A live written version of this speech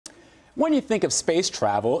When you think of space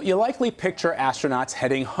travel, you likely picture astronauts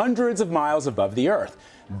heading hundreds of miles above the Earth.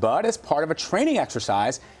 But as part of a training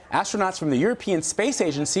exercise, astronauts from the European Space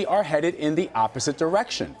Agency are headed in the opposite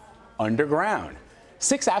direction, underground.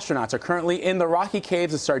 6 astronauts are currently in the rocky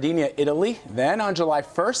caves of Sardinia, Italy. Then on July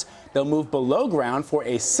 1st, they'll move below ground for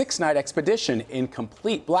a 6-night expedition in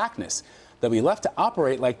complete blackness. They'll be left to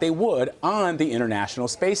operate like they would on the International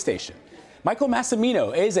Space Station. Michael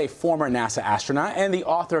Massimino is a former NASA astronaut and the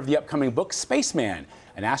author of the upcoming book, Spaceman,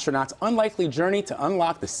 an astronaut's unlikely journey to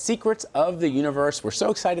unlock the secrets of the universe. We're so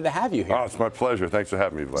excited to have you here. Oh, it's my pleasure. Thanks for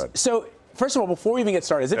having me, Vlad. So, first of all, before we even get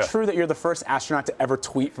started, is it true that you're the first astronaut to ever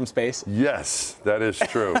tweet from space? Yes, that is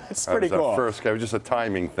true. That's pretty cool. It was just a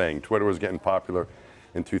timing thing. Twitter was getting popular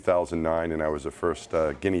in 2009, and I was the first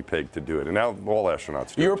guinea pig to do it. And now all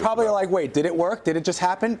astronauts do it. You were probably like, wait, did it work? Did it just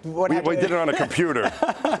happen? We did it on a computer,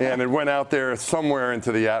 and it went out there somewhere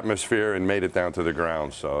into the atmosphere and made it down to the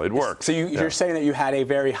ground, so it worked. So you're saying that you had a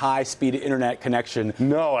very high-speed internet connection?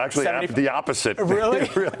 No, actually, the opposite. Really?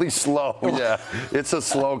 Really slow, yeah. It's a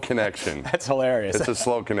slow connection. That's hilarious. It's a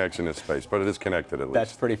slow connection to space, but it is connected at least.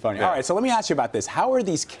 That's pretty funny. Yeah. All right, so let me ask you about this. How are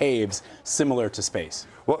these caves similar to space?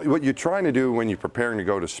 Well, what you're trying to do when you're preparing to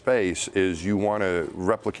go to space is you want to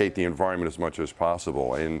replicate the environment as much as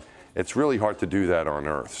possible, and it's really hard to do that on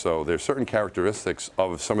Earth. So there's certain characteristics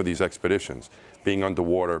of some of these expeditions, being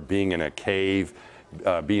underwater, being in a cave,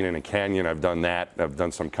 being in a canyon. I've done that. I've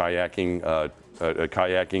done some kayaking, a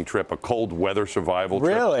kayaking trip, a cold weather survival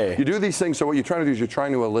trip. Really? You do these things, so what you're trying to do is you're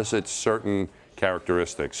trying to elicit certain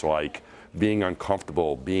characteristics like being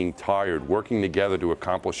uncomfortable, being tired, working together to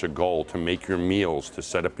accomplish a goal, to make your meals, to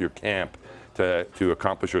set up your camp, to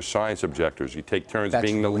accomplish your science objectives. You take turns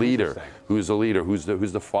being the leader. Who's the leader? Who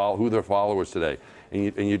are their followers today?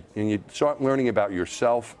 And you start learning about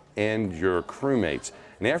yourself and your crewmates.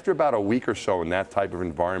 And after about a week or so in that type of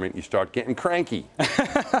environment, you start getting cranky,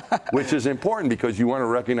 which is important because you want to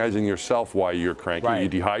recognize in yourself why you're cranky. Right. You're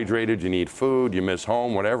dehydrated, you need food, you miss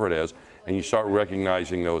home, whatever it is. And you start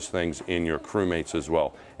recognizing those things in your crewmates as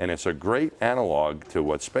well. And it's a great analog to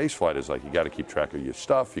what spaceflight is like. You got to keep track of your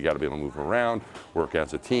stuff, you got to be able to move around, work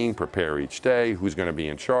as a team, prepare each day, who's going to be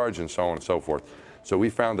in charge, and so on and so forth. So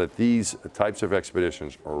we found that these types of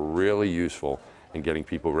expeditions are really useful in getting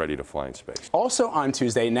people ready to fly in space. Also on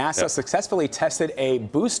Tuesday, NASA successfully tested a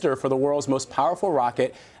booster for the world's most powerful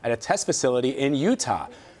rocket at a test facility in Utah.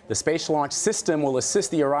 The Space Launch System will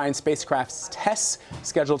assist the Orion spacecraft's tests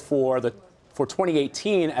scheduled for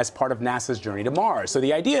 2018 as part of NASA's journey to Mars. So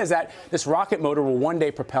the idea is that this rocket motor will one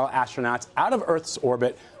day propel astronauts out of Earth's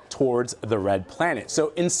orbit towards the red planet.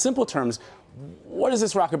 So in simple terms, what is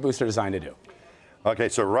this rocket booster designed to do? Okay,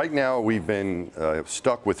 so right now we've been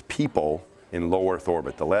stuck with people in low Earth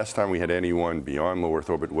orbit. The last time we had anyone beyond low Earth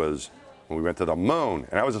orbit was when we went to the moon.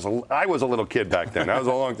 And I was a little kid back then. That was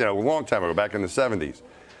a long time ago, back in the 70s.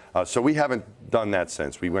 So we haven't done that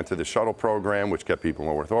since. We went to the shuttle program, which kept people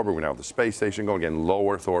in low Earth orbit. We now have the space station going, again,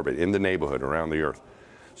 low Earth orbit, in the neighborhood around the Earth.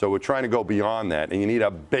 So we're trying to go beyond that, and you need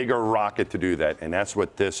a bigger rocket to do that, and that's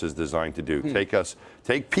what this is designed to do.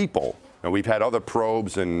 Take people, and we've had other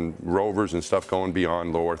probes and rovers and stuff going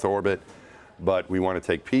beyond low Earth orbit, but we want to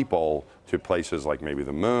take people to places like maybe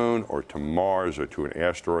the moon or to Mars or to an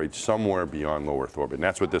asteroid somewhere beyond low Earth orbit. And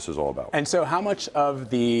that's what this is all about. And so how much of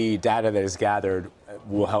the data that is gathered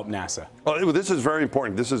will help NASA? Well, this is very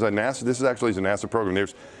important. This is actually a NASA program.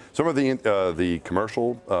 There's some of the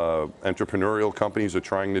commercial entrepreneurial companies are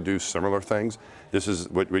trying to do similar things. This is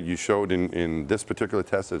what you showed in this particular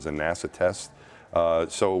test is a NASA test.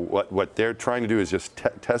 So what they're trying to do is just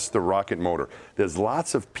test the rocket motor. There's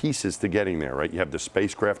lots of pieces to getting there, right? You have the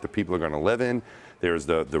spacecraft that people are going to live in. There's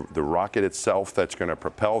the rocket itself that's going to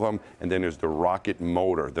propel them, and then there's the rocket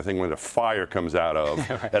motor, the thing where the fire comes out of.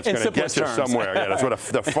 That's going to get you somewhere. Yeah, that's what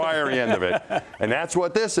the fiery end of it, and that's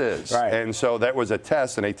what this is. Right. And so that was a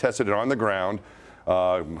test, and they tested it on the ground.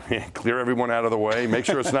 Clear everyone out of the way, make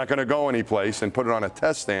sure it's not going to go anyplace, and put it on a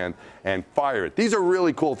test stand and fire it. These are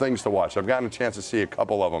really cool things to watch. I've gotten a chance to see a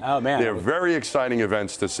couple of them. Oh, man. They're very exciting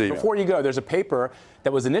events to see. Before you go, there's a paper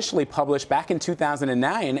that was initially published back in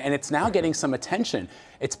 2009, and it's now getting some attention.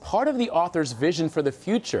 It's part of the author's vision for the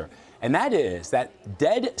future, and that is that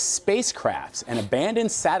dead spacecrafts and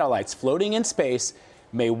abandoned satellites floating in space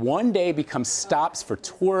may one day become stops for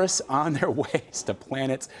tourists on their ways to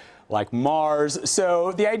planets like Mars.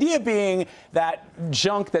 So the idea being that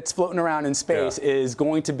junk that's floating around in space is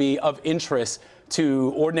going to be of interest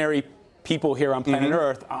to ordinary people here on planet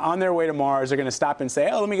Earth. On their way to Mars, they're going to stop and say,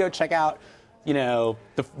 oh, let me go check out, you know,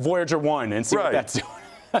 the Voyager 1 and see what that's doing.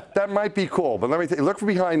 That might be cool, but let me look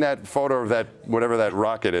behind that photo of that, whatever that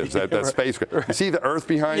rocket is, that spacecraft. You see the Earth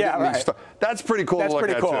behind it? Right. That's pretty cool to look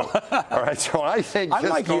at, cool. too. All right, so I think I'm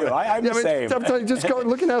like you. I'm the same. I'm telling you, just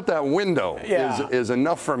looking out that window is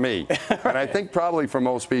enough for me. And I think probably for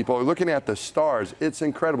most people, looking at the stars, it's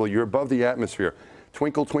incredible. You're above the atmosphere.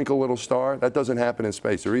 Twinkle, twinkle, little star, that doesn't happen in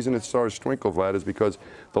space. The reason that stars twinkle, Vlad, is because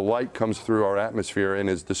the light comes through our atmosphere and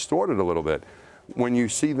is distorted a little bit. When you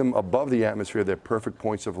see them above the atmosphere, they're perfect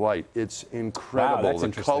points of light. It's incredible. Wow,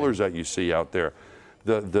 the colors that you see out there,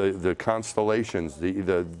 the constellations,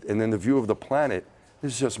 and then the view of the planet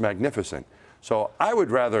is just magnificent. So I would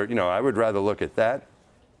rather, I would rather look at that.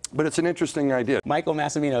 But it's an interesting idea. Michael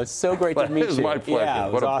Massimino, it's so great to meet you. It was my pleasure. Yeah,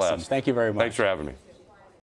 it was what a awesome. blast. Thank you very much. Thanks for having me.